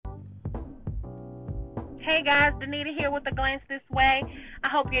Hey guys, Danita here with A Glance This Way. I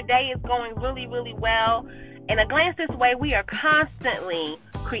hope your day is going really, really well. In A Glance This Way, we are constantly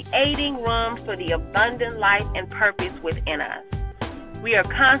creating room for the abundant life and purpose within us. We are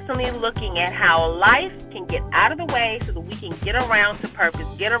constantly looking at how life can get out of the way so that we can get around to purpose,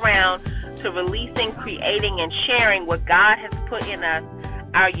 get around to releasing, creating, and sharing what God has put in us,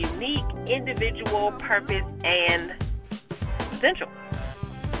 our unique individual purpose and potential.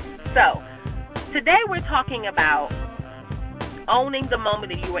 So, today we're talking about owning the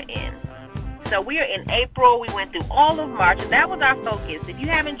moment that you are in. So we are in April. We went through all of March, and that was our focus. If you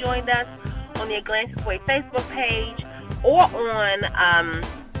haven't joined us on the A Glance This Way Facebook page or on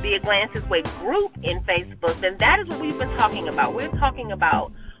the A Glance This Way group in Facebook, then that is what we've been talking about. We're talking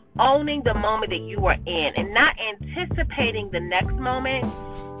about owning the moment that you are in and not anticipating the next moment,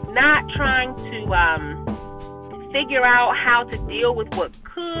 not trying to figure out how to deal with what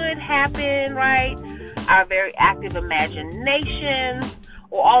could happen, right? Our very active imagination,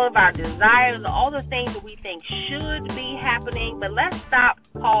 or all of our desires, or all the things that we think should be happening. But let's stop,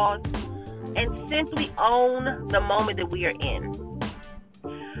 pause, and simply own the moment that we are in.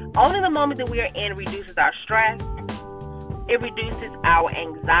 Owning the moment that we are in reduces our stress, it reduces our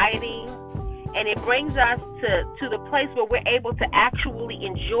anxiety, and it brings us to the place where we're able to actually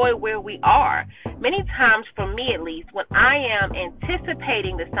enjoy where we are. Many times, for me at least, when I am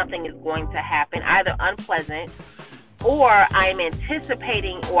anticipating that something is going to happen, either unpleasant, or I'm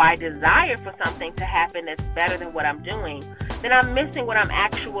anticipating or I desire for something to happen that's better than what I'm doing, then I'm missing what I'm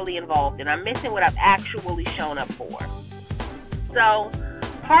actually involved in. I'm missing what I've actually shown up for. So,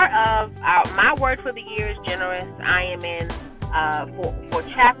 part of my word for the year is generous. I am in for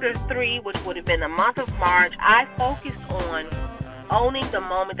chapter 3, which would have been the month of March. I focused on owning the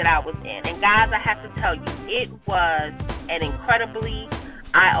moment that I was in. And guys, I have to tell you, it was an incredibly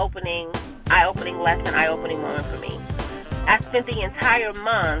eye-opening lesson, eye-opening moment for me. I spent the entire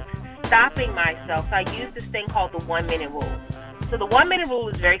month stopping myself. So I used this thing called the 1-minute rule. So the 1-minute rule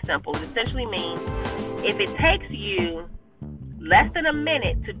is very simple. It essentially means if it takes you less than a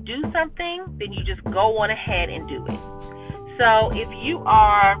minute to do something, then you just go on ahead and do it. So if you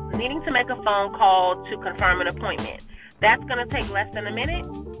are needing to make a phone call to confirm an appointment, that's going to take less than a minute,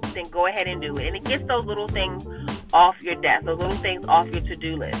 then go ahead and do it. And it gets those little things off your desk, those little things off your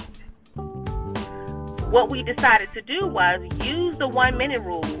to-do list. What we decided to do was use the 1-minute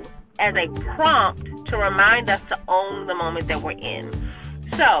rule as a prompt to remind us to own the moment that we're in.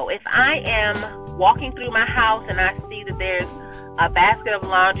 So if I am walking through my house and I see that there's a basket of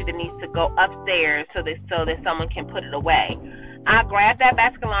laundry that needs to go upstairs so that someone can put it away, I grab that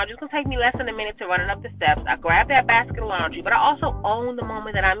basket of laundry. It's going to take me less than a minute to run it up the steps. I grab that basket of laundry, but I also own the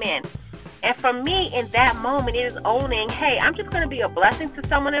moment that I'm in. And for me, in that moment, it is owning, hey, I'm just going to be a blessing to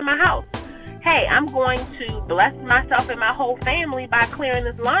someone in my house. Hey, I'm going to bless myself and my whole family by clearing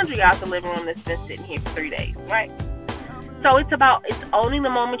this laundry out the living room that's been sitting here for 3 days, right? So it's owning the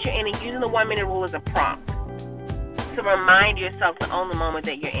moment you're in and using the 1-minute rule as a prompt to remind yourself to own the moment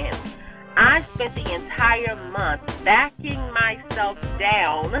that you're in. I spent the entire month backing myself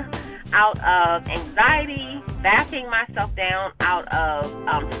down out of anxiety, backing myself down out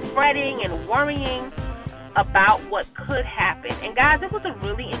of fretting and worrying about what could happen. And guys, it was a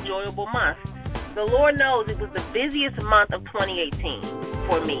really enjoyable month. The Lord knows it was the busiest month of 2018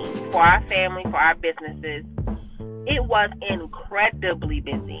 for me, for our family, for our businesses. It was incredibly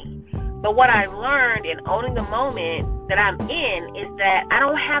busy. But what I learned in owning the moment that I'm in is that I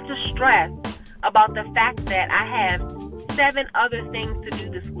don't have to stress about the fact that I have 7 other things to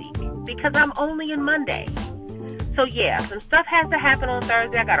do this week because I'm only in Monday. So yeah, some stuff has to happen on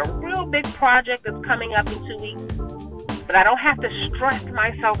Thursday. I got a real big project that's coming up in 2 weeks, but I don't have to stress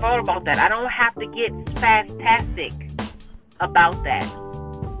myself out about that. I don't have to get spastic about that.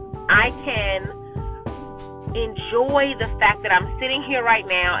 I can enjoy the fact that I'm sitting here right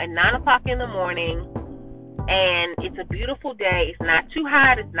now at 9 o'clock in the morning, and it's a beautiful day. It's not too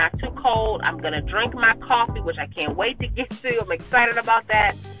hot. It's not too cold. I'm going to drink my coffee, which I can't wait to get to. I'm excited about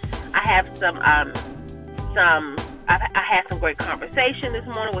that. I have I had some great conversation this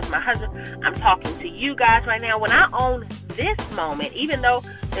morning with my husband. I'm talking to you guys right now. When I own this moment, even though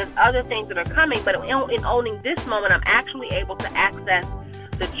there's other things that are coming, but in owning this moment, I'm actually able to access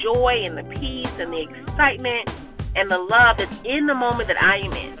the joy and the peace and the excitement and the love that's in the moment that I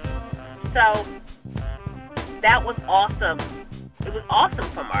am in. So that was awesome. It was awesome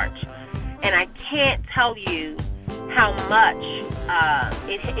for March. And I can't tell you how much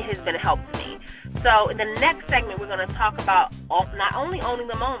it has been a help to me. So in the next segment, we're going to talk about not only owning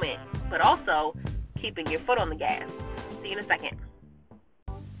the moment, but also keeping your foot on the gas. See you in a second.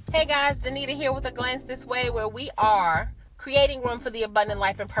 Hey guys, Danita here with A Glance This Way, where we are creating room for the abundant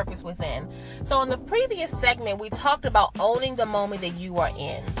life and purpose within. So in the previous segment, we talked about owning the moment that you are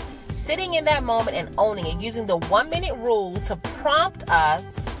in. Sitting in that moment and owning it, using the 1-minute rule to prompt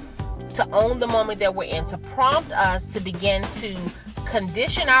us to own the moment that we're in, to prompt us to begin to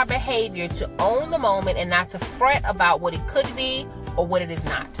condition our behavior to own the moment and not to fret about what it could be or what it is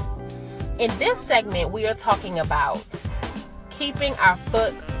not. In this segment, we are talking about keeping our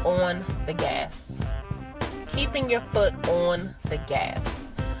foot on the gas. Keeping your foot on the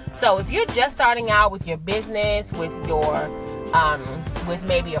gas. So if you're just starting out with your business, with your, with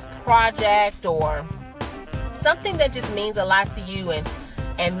maybe a project or something that just means a lot to you,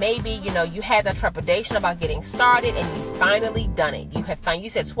 and maybe, you had that trepidation about getting started and you finally done it. You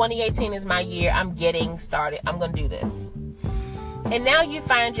said 2018 is my year. I'm getting started. I'm going to do this. And now you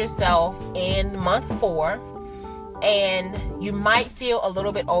find yourself in month 4 and you might feel a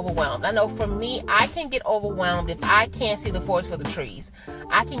little bit overwhelmed. I know for me, I can get overwhelmed if I can't see the forest for the trees.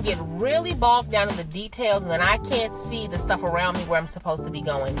 I can get really bogged down in the details and then I can't see the stuff around me where I'm supposed to be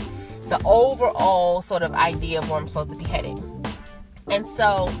going. The overall sort of idea of where I'm supposed to be heading. And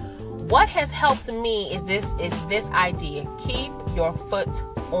so what has helped me is this idea. Keep your foot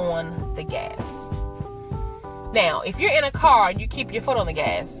on the gas. Now, if you're in a car and you keep your foot on the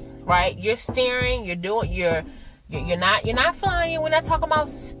gas, right? You're steering, you're not flying. We're not talking about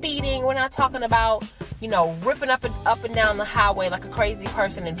speeding. We're not talking about, ripping up and down the highway like a crazy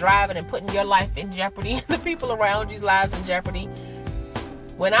person and driving and putting your life in jeopardy and the people around you's lives in jeopardy.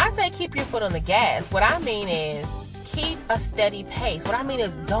 When I say keep your foot on the gas, what I mean is keep a steady pace. What I mean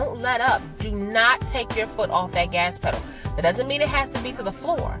is don't let up. Do not take your foot off that gas pedal. That doesn't mean it has to be to the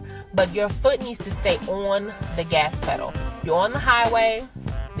floor, but your foot needs to stay on the gas pedal. You're on the highway.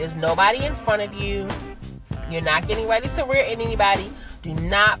 There's nobody in front of you. You're not getting ready to rear end anybody. Do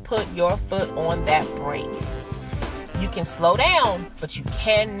not put your foot on that brake. You can slow down, but you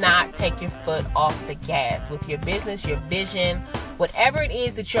cannot take your foot off the gas with your business, your vision, whatever it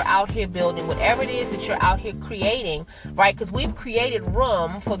is that you're out here building, whatever it is that you're out here creating, right? Because we've created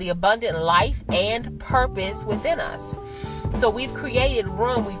room for the abundant life and purpose within us. So we've created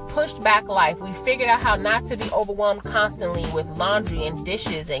room. We've pushed back life. We've figured out how not to be overwhelmed constantly with laundry and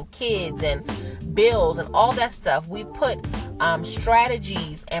dishes and kids and bills and all that stuff. We put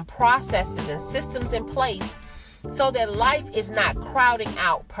strategies and processes and systems in place so that life is not crowding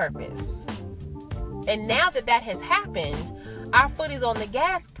out purpose. And now that has happened, our foot is on the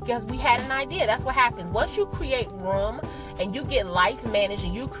gas because we had an idea. That's what happens. Once you create room and you get life managed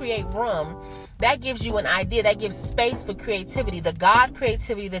and you create room, that gives you an idea. That gives space for creativity, the God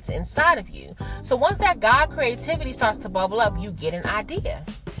creativity that's inside of you. So once that God creativity starts to bubble up, you get an idea.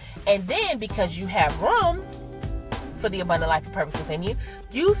 And then because you have room for the abundant life and purpose within you,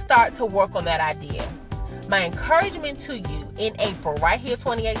 you start to work on that idea. My encouragement to you in April, right here,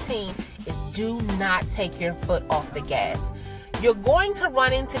 2018, is do not take your foot off the gas. You're going to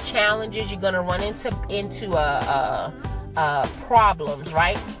run into challenges. You're going to run into problems,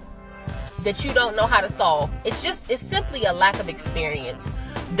 right? That you don't know how to solve. It's simply a lack of experience.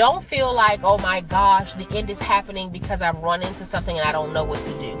 Don't feel like, oh my gosh, the end is happening because I've run into something and I don't know what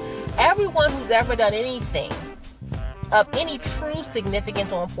to do. Everyone who's ever done anything of any true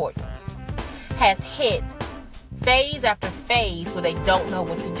significance or importance has hit phase after phase where they don't know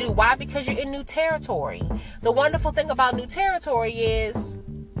what to do. Why? Because you're in new territory. The wonderful thing about new territory is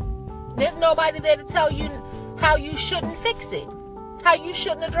there's nobody there to tell you how you shouldn't fix it, how you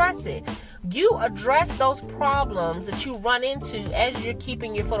shouldn't address it. You address those problems that you run into as you're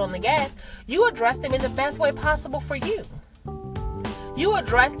keeping your foot on the gas. You address them in the best way possible for you. You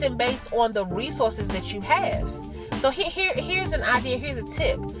address them based on the resources that you have. So here's an idea. Here's a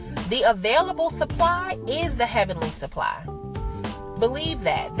tip. The available supply is the heavenly supply. Believe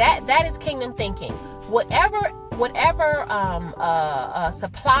that. That is kingdom thinking. Whatever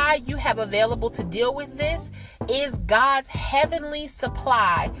supply you have available to deal with this is God's heavenly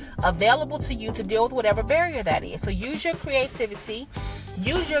supply available to you to deal with whatever barrier that is. So use your creativity,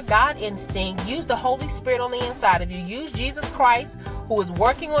 use your God instinct, use the Holy Spirit on the inside of you, use Jesus Christ who is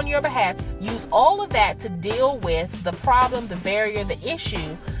working on your behalf. Use all of that to deal with the problem, the barrier, the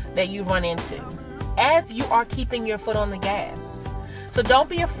issue that you run into as you are keeping your foot on the gas. So don't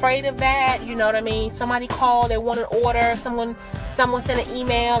be afraid of that. You know what I mean? Somebody called, they want an order, someone sent an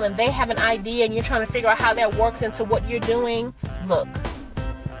email and they have an idea and you're trying to figure out how that works into what you're doing. Look,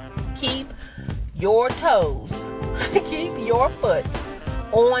 keep your toes, keep your foot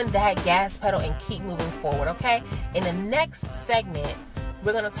on that gas pedal and keep moving forward, okay? In the next segment,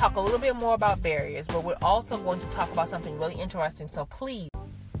 we're going to talk a little bit more about barriers, but we're also going to talk about something really interesting. So please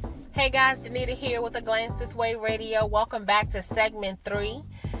Hey guys, Danita here with A Glance This Way Radio. Welcome back to segment 3.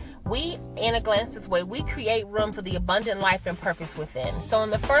 We, in A Glance This Way, we create room for the abundant life and purpose within. So in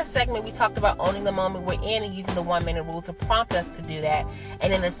the first segment, we talked about owning the moment we're in and using the 1-minute rule to prompt us to do that.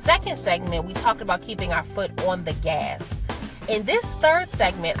 And in the second segment, we talked about keeping our foot on the gas. In this third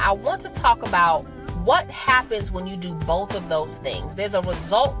segment, I want to talk about what happens when you do both of those things. There's a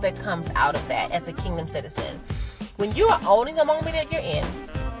result that comes out of that as a kingdom citizen. When you are owning the moment that you're in,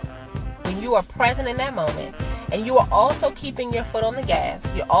 when you are present in that moment, and you are also keeping your foot on the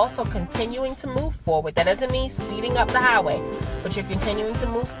gas, you're also continuing to move forward. That doesn't mean speeding up the highway, but you're continuing to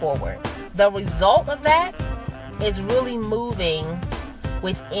move forward. The result of that is really moving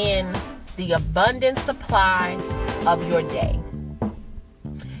within the abundant supply of your day.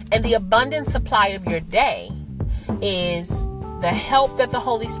 And the abundant supply of your day is the help that the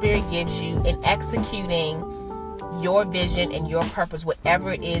Holy Spirit gives you in executing your vision and your purpose,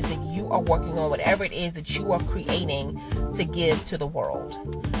 whatever it is that you are working on, whatever it is that you are creating to give to the world.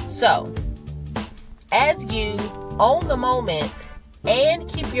 So, as you own the moment and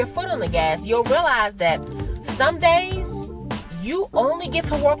keep your foot on the gas, you'll realize that some days you only get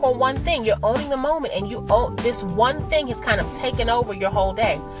to work on one thing. You're owning the moment, and you own this one thing has kind of taken over your whole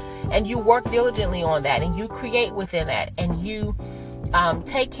day, and you work diligently on that, and you create within that, and you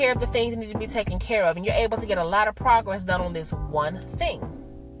take care of the things that need to be taken care of, and you're able to get a lot of progress done on this one thing.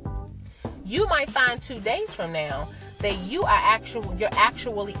 You might find 2 days from now that you're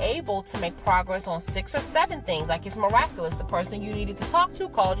actually able to make progress on 6 or 7 things. Like, it's miraculous. The person you needed to talk to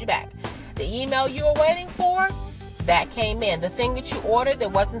called you back. The email you were waiting for, that came in. The thing that you ordered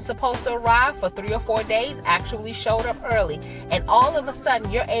that wasn't supposed to arrive for 3 or 4 days actually showed up early. And all of a sudden,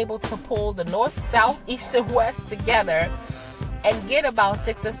 you're able to pull the north, south, east, and west together and get about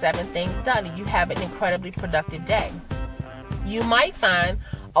 6 or 7 things done, and you have an incredibly productive day. You might find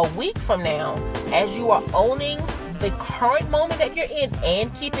a week from now, as you are owning the current moment that you're in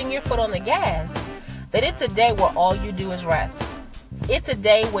and keeping your foot on the gas, that it's a day where all you do is rest. It's a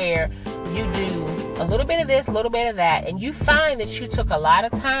day where you do a little bit of this, a little bit of that, and you find that you took a lot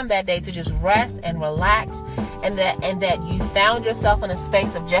of time that day to just rest and relax, and that you found yourself in a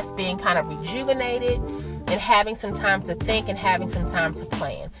space of just being kind of rejuvenated and having some time to think and having some time to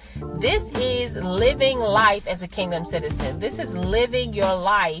plan. This is living life as a kingdom citizen. This is living your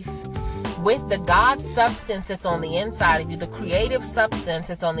life with the God substance that's on the inside of you, the creative substance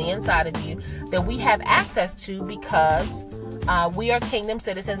that's on the inside of you, that we have access to because we are kingdom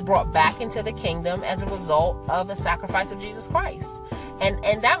citizens brought back into the kingdom as a result of the sacrifice of Jesus Christ.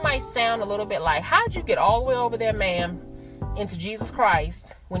 And that might sound a little bit like, how'd you get all the way over there, ma'am, into Jesus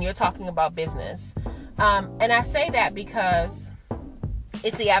Christ when you're talking about business? And I say that because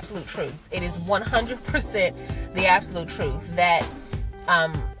it's the absolute truth. It is 100% the absolute truth that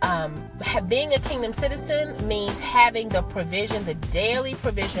being a kingdom citizen means having the provision, the daily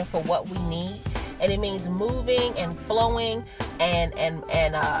provision for what we need. And it means moving and flowing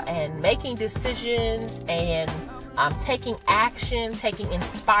and making decisions and taking action, taking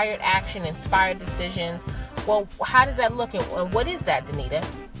inspired action, inspired decisions. Well, how does that look, and what is that, Danita?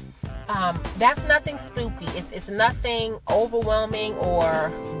 That's nothing spooky. It's nothing overwhelming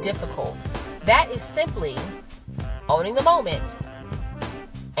or difficult. That is simply owning the moment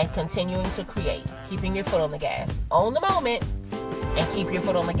and continuing to create, keeping your foot on the gas. Own the moment and keep your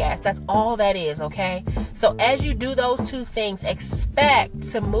foot on the gas. That's all that is, okay? So as you do those 2 things, expect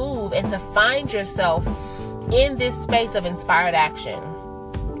to move and to find yourself in this space of inspired action,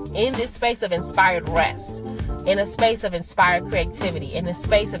 in this space of inspired rest, in a space of inspired creativity, in a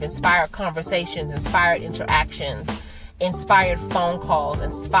space of inspired conversations, inspired interactions, inspired phone calls,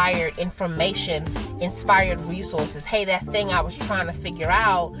 inspired information, inspired resources. Hey, that thing I was trying to figure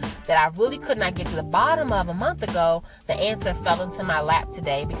out that I really could not get to the bottom of a month ago, the answer fell into my lap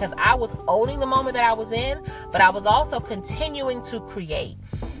today because I was owning the moment that I was in, but I was also continuing to create.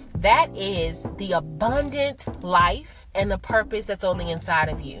 That is the abundant life and the purpose that's on the inside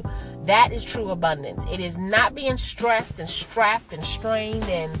of you. That is true abundance. It is not being stressed and strapped and strained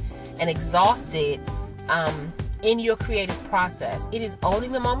and exhausted in your creative process. It is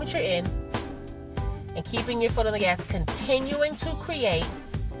owning the moment you're in and keeping your foot on the gas, continuing to create.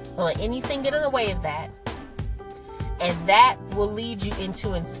 Don't let anything get in the way of that. And that will lead you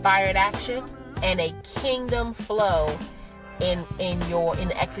into inspired action and a kingdom flow in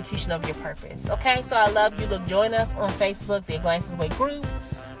the execution of your purpose. Okay, so I love you. Look, join us on Facebook, the A Glance This Way group.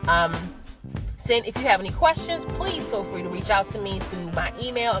 If you have any questions, please feel free to reach out to me through my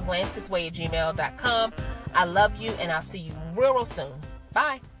email, aglancethisway@gmail.com. I love you, and I'll see you real soon.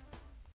 Bye.